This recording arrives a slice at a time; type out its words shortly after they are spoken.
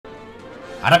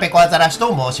腹ペコアザラシ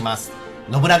と申します。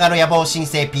信長の野望新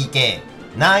生 Pk。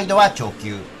難易度は超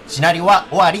級。シナリオは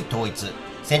尾張統一。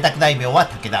選択大名は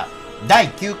武田。第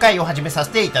9回を始めさ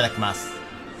せていただきます。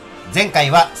前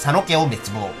回は佐野家を滅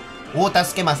亡。太田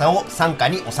助政を傘下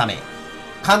に収め、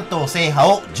関東制覇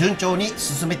を順調に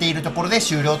進めているところで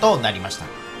終了となりました。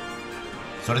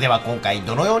それでは今回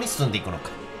どのように進んでいくのか。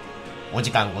お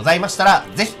時間ございましたら、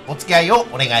ぜひお付き合いを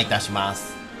お願いいたしま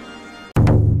す。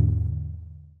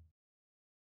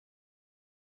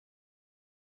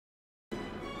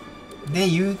で、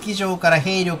結城城から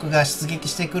兵力が出撃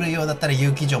してくるようだったら、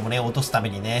結城城もね、落とすため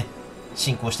にね、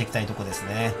進行していきたいとこです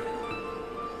ね。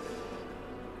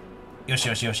よし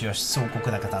よしよしよし、総国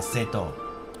高達成と、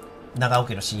長尾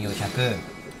家の信用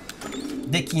100。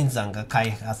で、金山が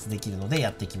開発できるので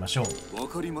やっていきましょう。わ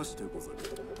かりましてござる。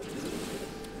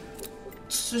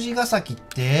つつじヶ崎っ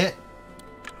て、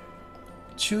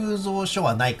鋳造所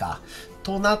はないか。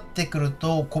となってくる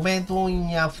と、米問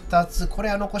屋2つ。これ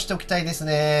は残しておきたいです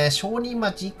ね。商人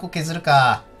町1個削る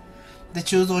か。で、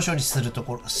鋳造所にすると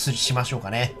ころ、しましょう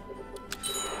かね。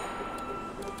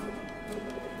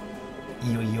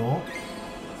いいよいいよ。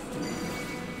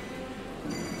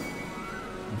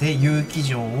で、結城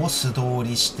城を素通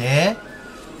りして、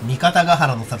三方ヶ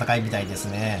原の戦いみたいです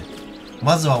ね。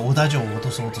まずは織田城を落と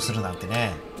そうとするなんて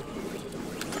ね。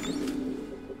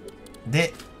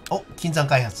で、お、金山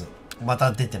開発。ま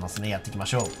た出てますね。やっていきま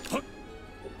しょう。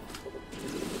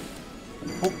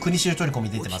お、国衆取り込み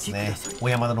出てますね。小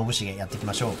山田信繁やっていき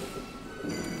ましょ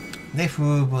う。で、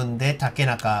風文で竹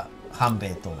中半兵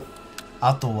衛と、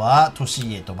あとは利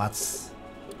家と松。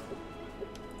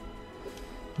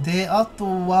で、あと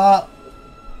は、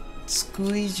津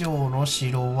久井城の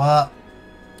城は、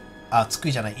あ、津久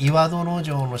井じゃない、岩殿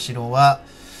城の城は、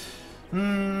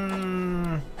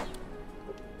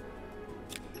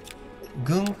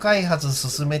軍開発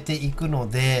進めていくの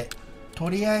で、と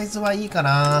りあえずはいいか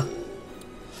な。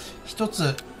一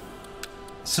つ、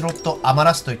スロット余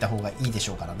らせといた方がいいでし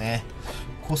ょうからね。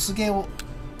小菅を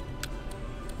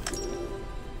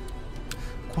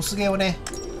ね、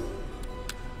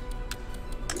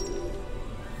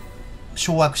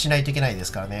掌握しないといけないで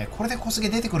すからね。これで小菅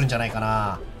出てくるんじゃないか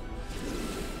な。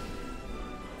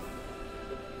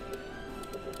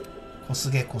小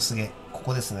菅、こ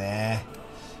こですね。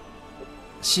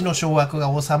死の掌握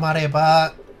が収まれ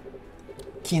ば、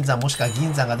金山もしくは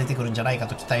銀山が出てくるんじゃないか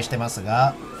と期待してます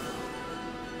が、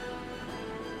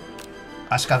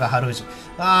足利春氏。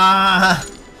な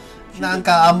ん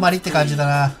かあんまりって感じだ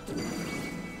な。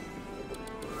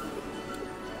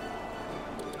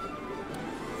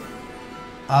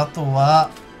あと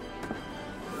は、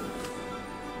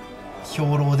兵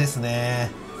糧です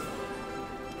ね。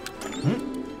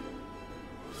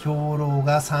兵糧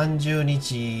が30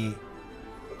日、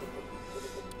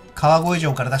川越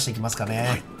城から出していきますか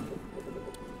ね。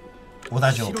織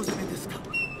田城。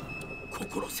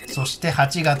そして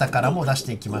八形からも出し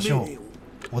ていきましょ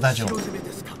う。織田城。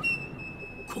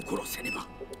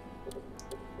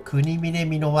国峰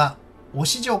美濃は、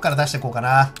忍城から出していこうか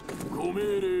な。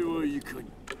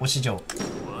忍城。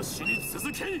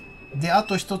で、あ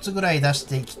と一つぐらい出し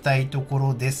ていきたいとこ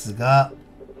ろですが、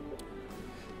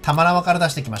玉縄から出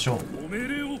していきましょう。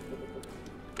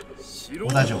織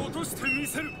田城。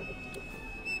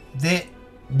で、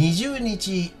20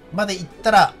日まで行っ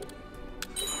たら、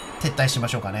撤退しま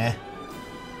しょうかね。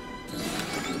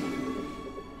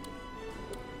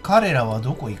彼らは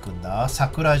どこ行くんだ？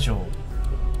桜城。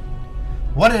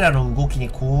我らの動きに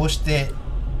こうして、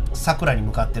桜に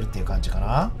向かってるっていう感じか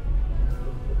な。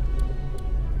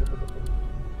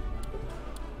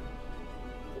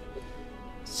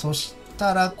そし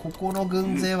たら、ここの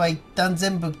軍勢は一旦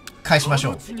全部返しまし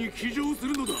ょう。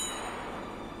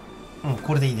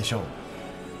これでいいでしょ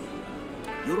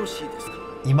う。よろしいですか。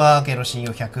今川家の信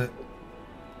用100。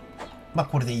まあ、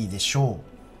これでいいでしょ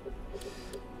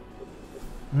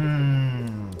う。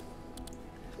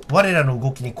我らの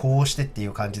動きにこうしてってい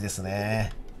う感じです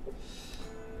ね。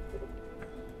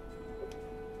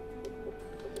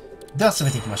では進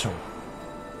めていきましょう。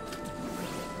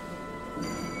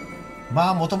ま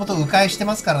あ、もともと迂回して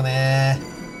ますからね。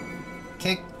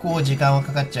結構時間は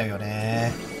かかっちゃうよ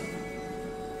ね。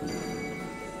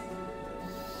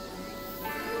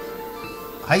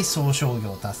はい、総商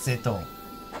業達成と。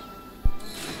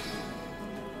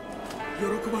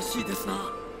喜ばしいですな。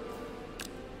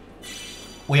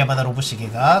小山田信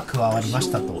繁が加わりまし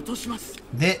たと。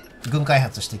で、軍開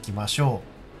発していきましょ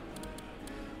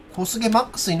う。小菅マッ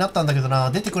クスになったんだけど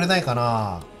な。出てくれないか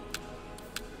な。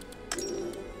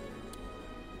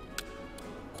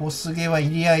小菅は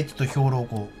入り相手と兵糧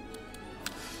庫。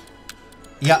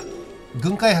いや、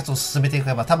軍開発を進めてい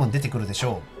けば多分出てくるでし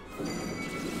ょ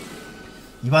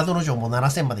う。岩殿城も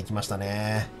7000まで来ました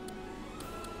ね。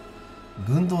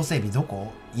軍道整備ど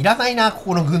こ？いらないな、こ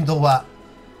この軍道は。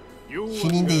否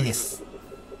認でいいです。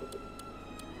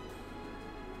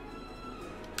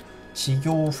治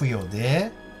療付与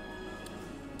で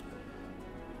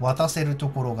渡せると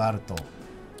ころがあると。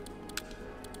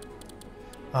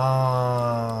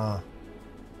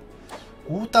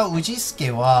太田氏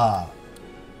助は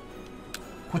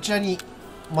こちらに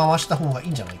回した方がいい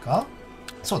んじゃないか。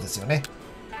そうですよね。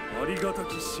ありがた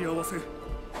き幸せ。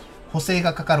補正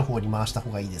がかかる方に回した方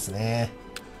がいいですね。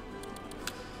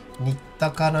新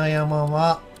田金山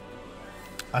は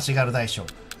足軽大将。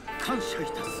感謝い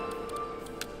たす。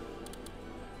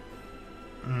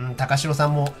高城さ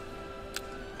んも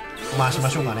回しま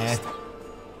しょうかね。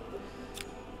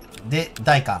で、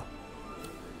代官。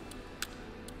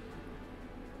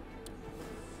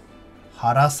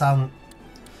原さん。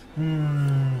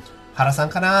原さん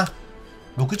かな。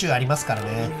60ありますから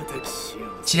ね。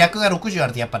知略が60あ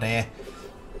るとやっぱね、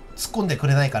突っ込んでく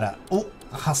れないから。お、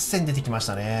8000出てきまし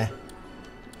たね。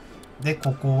で、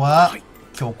ここは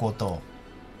強行と。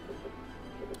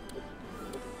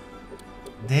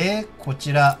で、こ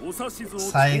ちら、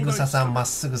三枝さんまっ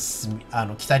すぐ進み、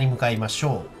北に向かいまし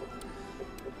ょ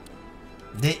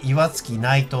う。で、岩槻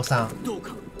内藤さん。どう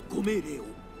かご命令を。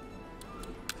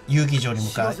遊技場に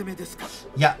向かう。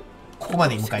いや、ここま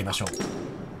でに向かいましょう。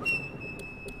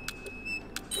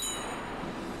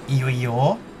いいよいい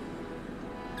よ。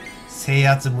制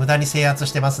圧、無駄に制圧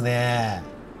してますね。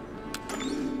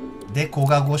で、古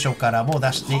賀御所からも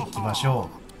出していきましょ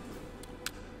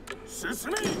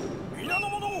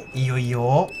う。いいよいい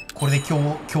よ。これで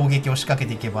攻撃を仕掛け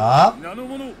ていけば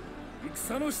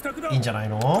いいんじゃない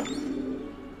の。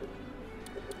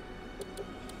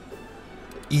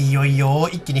いいよいいよ。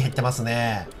一気に減ってます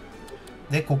ね。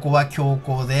で、ここは強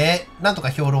行で、なんとか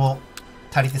兵糧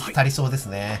足りそうです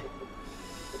ね。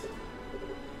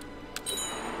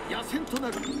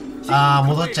あー、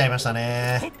戻っちゃいました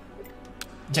ね。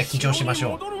じゃあ、騎乗しまし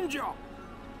ょう。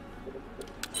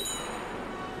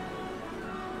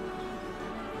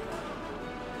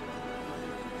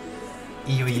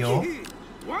いいよいいよ。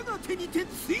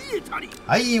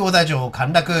はい、織田城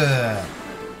陥落。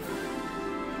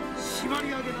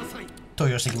投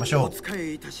与していきましょう。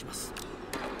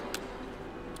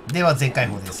では全開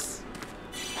砲です。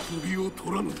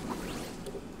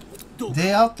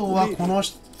で、あとはこの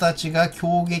人たちが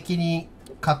攻撃に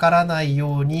かからない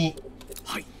ように、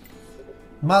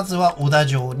まずは織田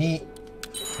城に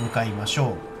向かいまし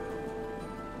ょ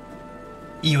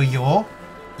う。いいよいいよ。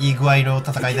いい具合の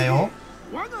戦いだよ。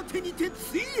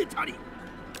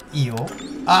いいよ。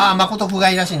ああ、誠不甲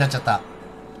斐なしになっちゃった。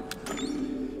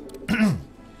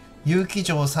結城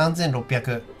城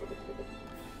3600。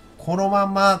このま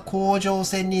ま甲状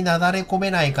腺になだれ込め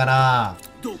ないかな。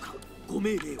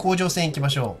甲状腺行きま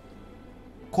しょ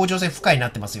う。甲状腺不可にな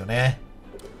ってますよね。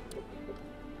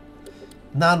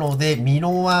なので、箕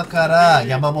輪から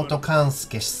山本勘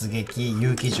助出撃、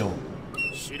結城城。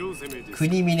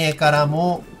国峰から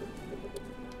も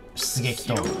出撃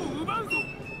と。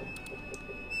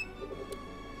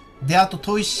で、あと、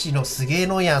砥石の菅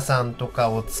野屋さんとか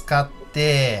を使っ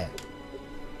て、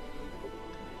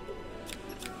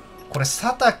これ、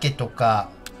佐竹とか、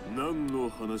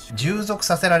従属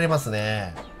させられます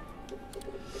ね。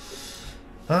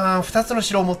2つの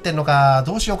城を持ってんのか。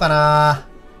どうしようかな。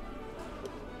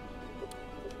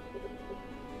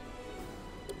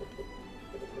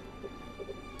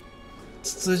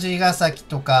つつじヶ崎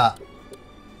とか、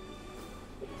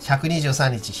123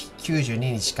日、92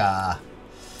日か。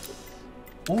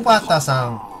小畑さ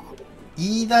ん、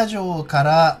飯田城か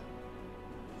ら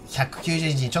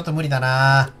190日、ちょっと無理だ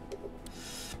な。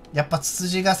やっぱつつ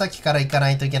じヶ崎から行か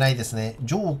ないといけないですね。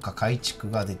城下改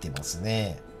築が出てます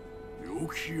ね。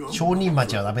商人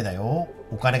町はダメだよ。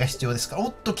お金が必要ですから。お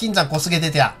っと、金山小菅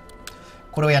出てた。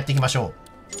これをやっていきましょ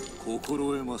う。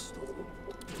心得ました。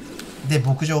で、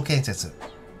牧場建設。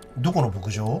どこの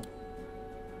牧場？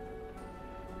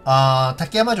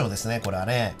竹山城ですね、これは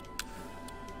ね。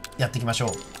やっていきましょ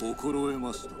う。心得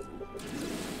ました。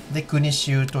で、国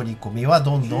衆取り込みは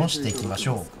どんどんしていきまし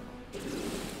ょ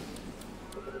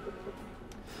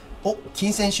う。お、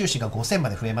金銭収支が5000ま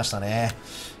で増えましたね。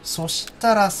そし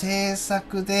たら政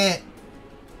策で、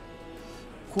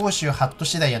甲州ハット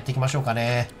次第やっていきましょうか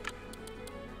ね。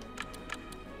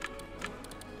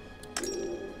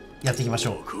やっていきまし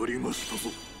ょ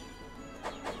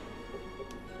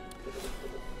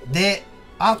う。で、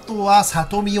あとは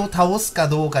里見を倒すか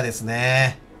どうかです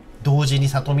ね。同時に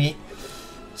里見。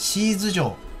シーズ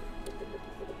城。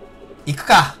行く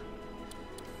か。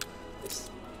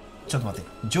ちょっと待って。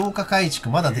城下改築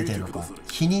まだ出てるのか。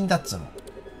否認だっつうの。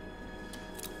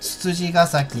つつじヶ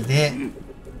崎で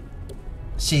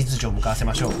シーズ城を向かわせ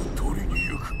ましょう。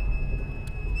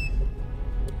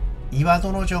岩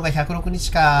殿城が106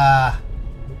日か。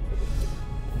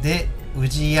で、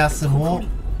氏康も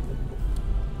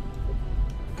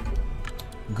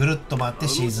ぐるっと回って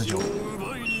シーズ城。1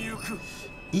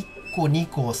個、2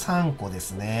個、3個で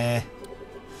すね。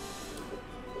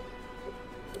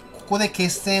ここで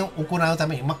決戦を行うた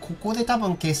めに、まあ、ここで多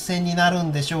分決戦になる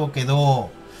んでしょうけ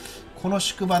ど、この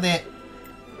宿場で、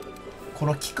こ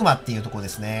の菊間っていうところで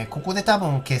すね。ここで多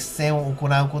分決戦を行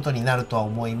うことになるとは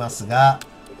思いますが、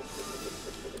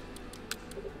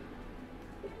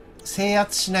制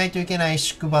圧しないといけない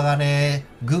宿場がね、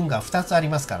軍が2つあり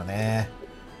ますからね。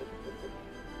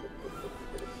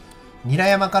韮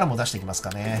山からも出してきますか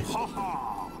ね。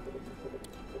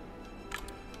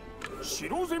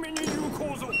城攻めに有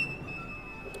効ぞ。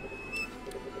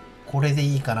これで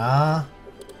いいかな。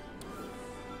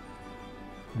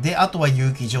で、あとは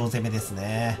結城城攻めです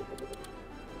ね。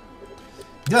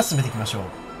では進めていきましょう。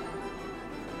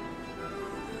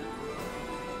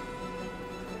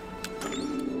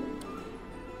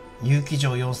結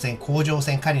城城4戦、甲状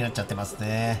戦下になっちゃってます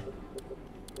ね。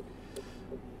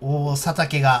おお、佐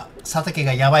竹が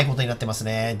やばいことになってます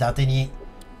ね。伊達に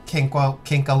喧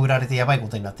嘩を売られてやばいこ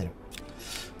とになってる。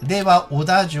では、織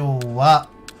田城は、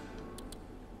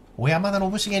小山田信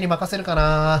繁に任せるか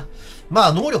な。ま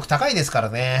あ、能力高いですか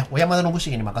らね。小山田信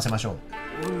繁に任せましょ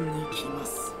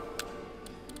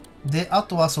う。で、あ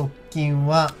とは側近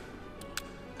は、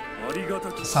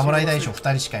侍大将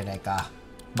2人しかいないか。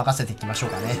任せていきましょう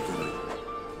かね。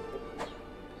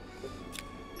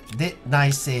で、内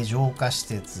政浄化施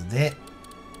設で、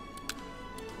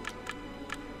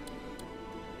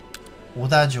織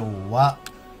田城は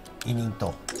委任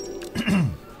と。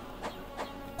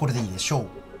これでいいでしょ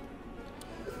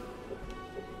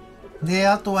う。で、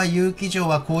あとは結城城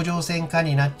は甲状腺下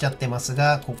になっちゃってます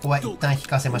が、ここは一旦引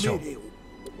かせましょう。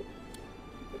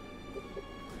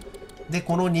で、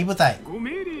この2部隊。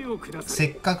せ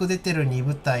っかく出てる2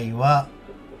部隊は、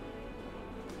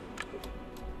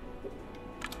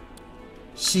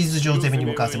シーズ城攻めに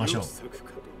向かわせましょう。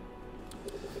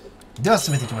では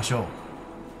進めていきましょ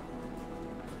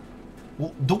う。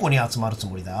お、どこに集まるつ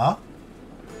もりだ？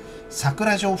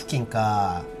桜城付近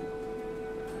か。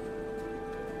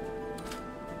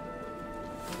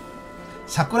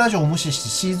桜城を無視して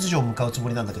シーズ城向かうつも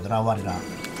りなんだけどな、我ら。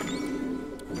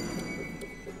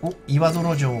お、岩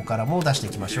殿城からも出してい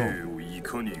きましょう。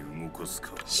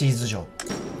シーズ城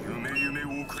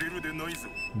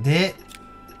で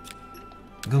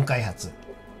軍開発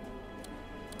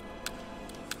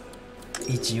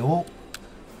位置を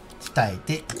鍛え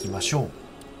ていきましょ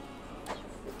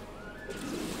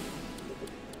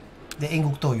う。で、遠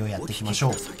国投与をやっていきまし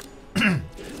ょう。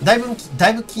だい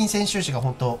ぶ金銭収支が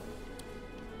本当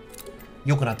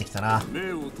良くなってきたな。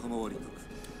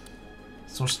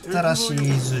そしたらシ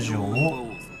ーズ城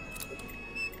を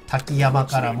滝山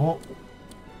からも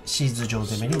シーズ城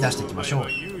攻めに出していきましょう。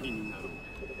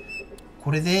こ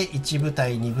れで1部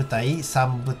隊、2部隊、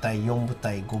3部隊、4部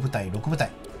隊、5部隊、6部隊。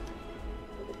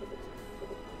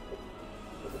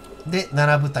で、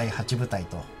7部隊、8部隊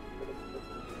と。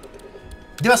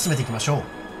では進めていきましょ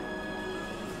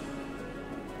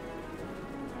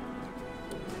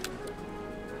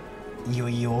う。いいよ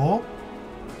いいよ。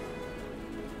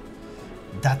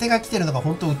伊達が来てるのが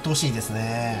本当鬱陶しいです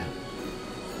ね。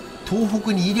東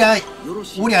北に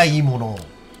おりゃいいもの。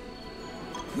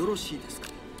よろしいです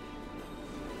か。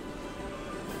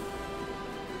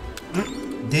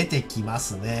出てきま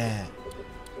すね。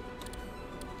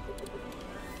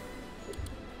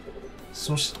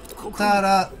そした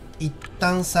ら一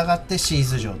旦下がってシー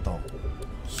ズ城と。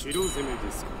城攻め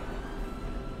ですか。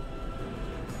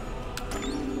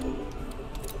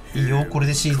いいよ、これ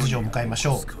でシーズ城を迎えまし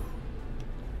ょう。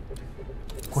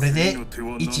これで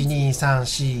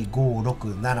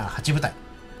1234567部隊。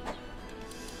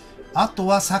あと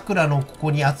は桜のここ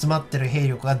に集まってる兵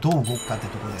力がどう動くかって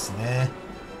ところですね。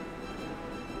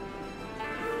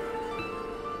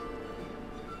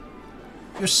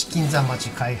よし、金山町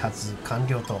開発完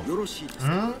了と。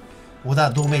織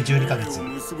田同盟12ヶ月。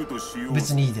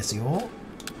別にいいですよ。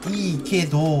いいけ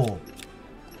ど、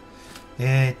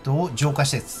浄化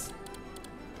施設。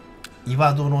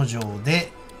岩殿城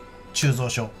で鋳造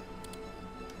所。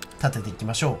建てていき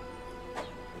ましょ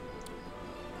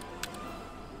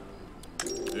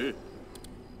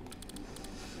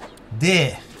う。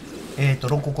で、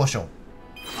論考交渉。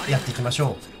やっていきまし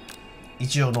ょう。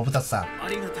一応、信達さん。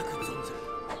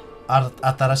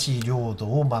新しい領土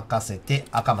を任せて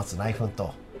赤松内紛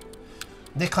と。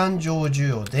で、勘定授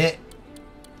与で、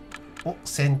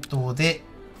戦闘で、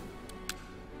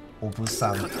おぶ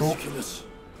さんと、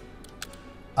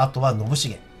あとは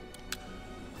信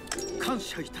繁。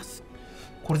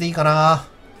これでいいかな。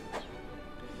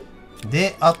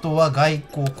で、あとは外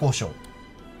交交渉。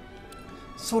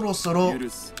そろそろ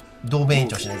同盟延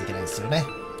長しないといけないですよね。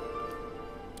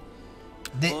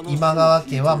で、今川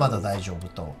家はまだ大丈夫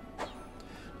と。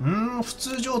普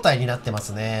通状態になってま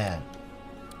すね。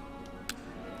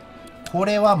こ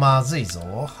れはまずい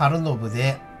ぞ。春信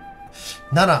で、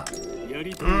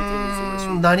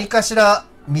7。何かしら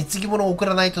貢ぎ物を送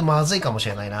らないとまずいかもし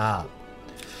れないな。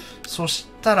そし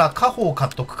たら、家宝買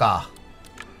っとくか。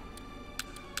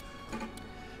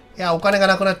いや、お金が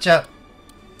なくなっちゃう。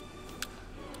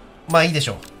まあいいでし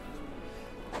ょう。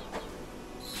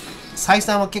採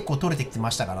算は結構取れてきて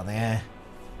ましたからね。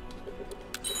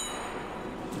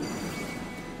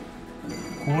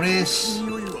これち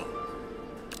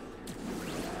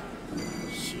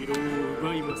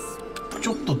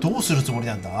ょっとどうするつもり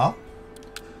なんだ。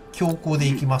強行で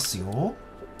いきますよ。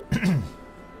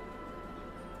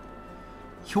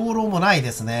兵糧もない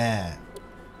ですね。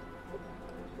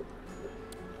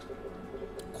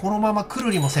このままク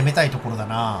ルリも攻めたいところだ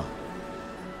な。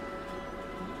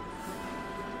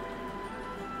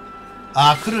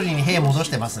クルリに兵戻し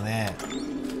てますね。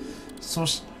そ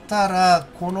したら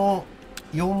この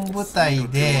4部隊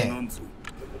で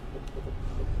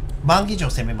万騎城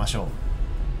攻めましょ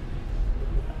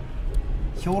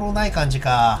う。兵糧ない感じ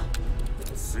か。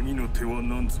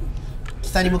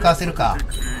北に向かわせるか。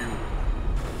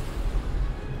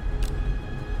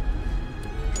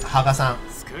羽賀さん、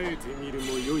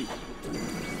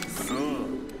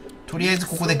とりあえず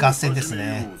ここで合戦です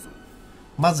ね。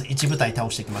まず1部隊倒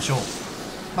していきましょう。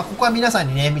ここは皆さん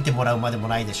にね見てもらうまでも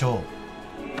ないでしょ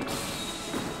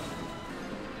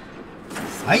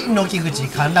う。はい、軒口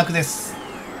陥落です。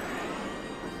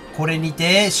これに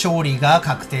て勝利が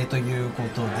確定というこ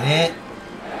とで、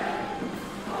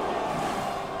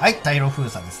はい、退路封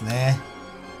鎖ですね。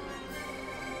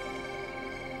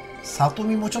里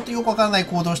見もちょっとよくわからない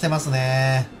行動してます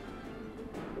ね。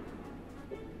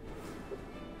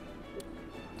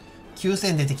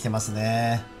9000出てきてます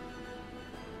ね。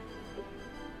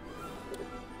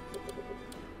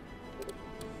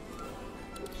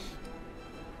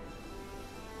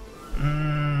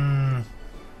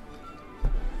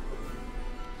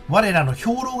我らの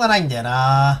兵糧がないんだよ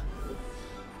な。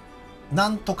な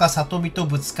んとか里見と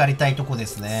ぶつかりたいとこで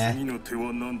すね。次の手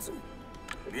は何ぞ。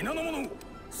皆の者、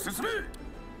進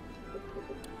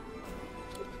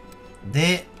め。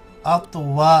で、あ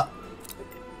とは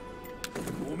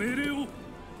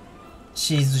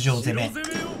シーズ城攻め。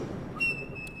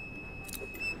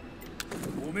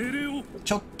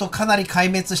ちょっとかなり壊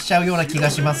滅しちゃうような気が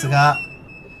しますが、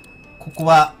ここ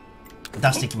は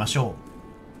出していきましょ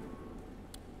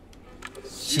う。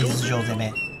シーズ城攻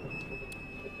め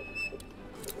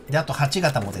で、あと8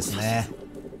型もですね。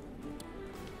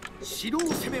兵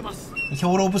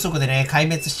糧不足でね壊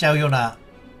滅しちゃうような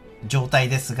状態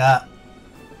ですが、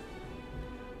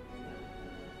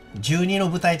12の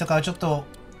部隊とかはちょっと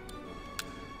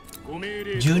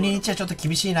12日はちょっと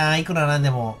厳しいな。いくらなん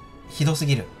でもひどす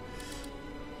ぎる。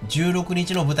16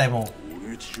日の部隊も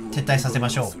撤退させま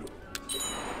しょう。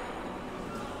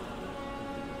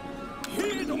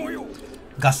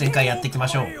合戦会やっていきま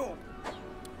しょう。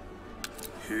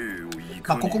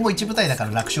ここも1部隊だから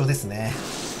楽勝ですね。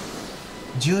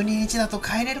12日だと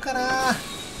帰れるかな。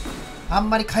あ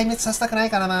んまり壊滅させたくない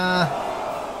からな。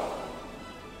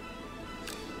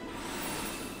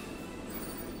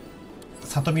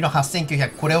里見の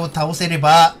8900、これを倒せれ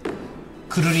ば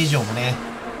クルリ城もね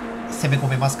攻め込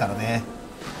めますからね。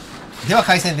では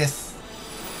開戦です。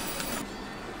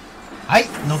はい、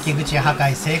軒口破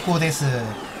壊成功です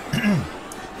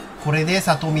これで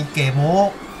里見家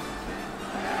も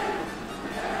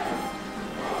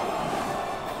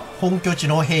本拠地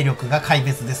の兵力が壊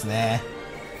滅ですね。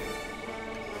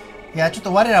いや、ちょっ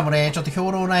と我らもねちょっと兵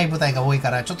糧ない部隊が多いか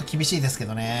らちょっと厳しいですけ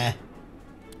どね。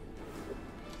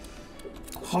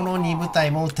この2部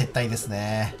隊も撤退です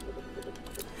ね。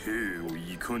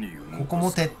ここ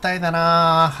も撤退だ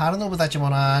な。春信たち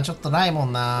もなちょっとないも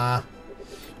んな。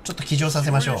ちょっと騎乗させ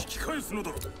ましょう。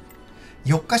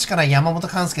4日しかない山本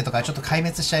勘介とかちょっと壊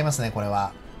滅しちゃいますね、これ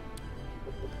は。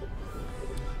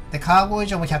で、川越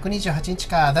城も128日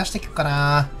か。出していくか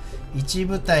な。1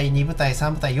部隊、2部隊、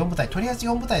3部隊、4部隊。とりあえず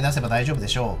4部隊出せば大丈夫で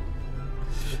しょ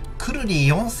う。クルリ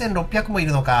4600もい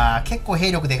るのか。結構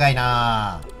兵力でかい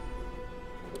な。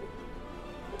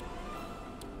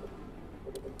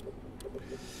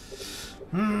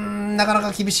なかな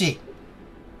か厳しい。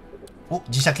お、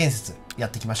自社建設や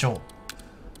っていきましょ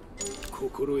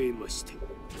心得まして。う。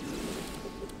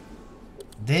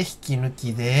で、引き抜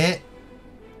きで、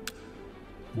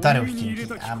誰を引き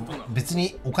抜き、あ、別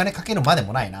にお金かけるまで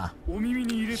もないな。否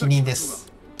認です。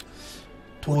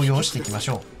登用していきまし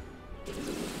ょ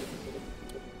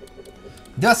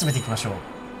う。では進めていきましょう。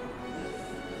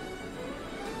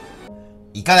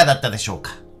いかがだったでしょう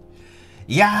か。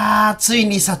いやー、つい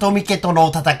に里見家との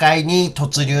戦いに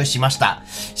突入しました。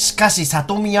しかし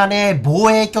里見はね、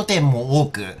防衛拠点も多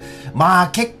く、まあ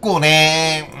結構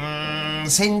ね、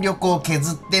戦力を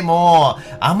削っても、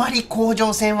あまり甲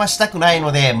状戦はしたくない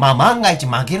ので、まあ万が一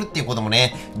負けるっていうことも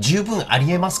ね、十分あり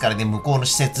えますからね、向こうの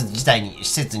施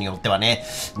設によってはね。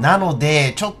なの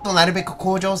で、ちょっとなるべく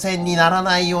甲状戦になら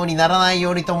ないように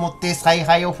と思って采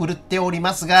配を振るっており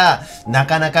ますが、な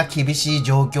かなか厳しい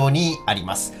状況にあり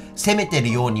ます。攻めて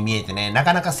るように見えてね、な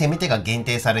かなか攻め手が限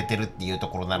定されてるっていうと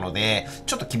ころなので、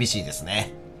ちょっと厳しいです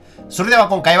ね。それでは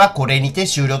今回はこれにて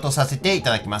終了とさせていた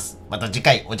だきます。また次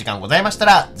回お時間ございました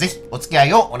ら、ぜひお付き合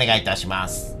いをお願いいたしま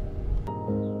す。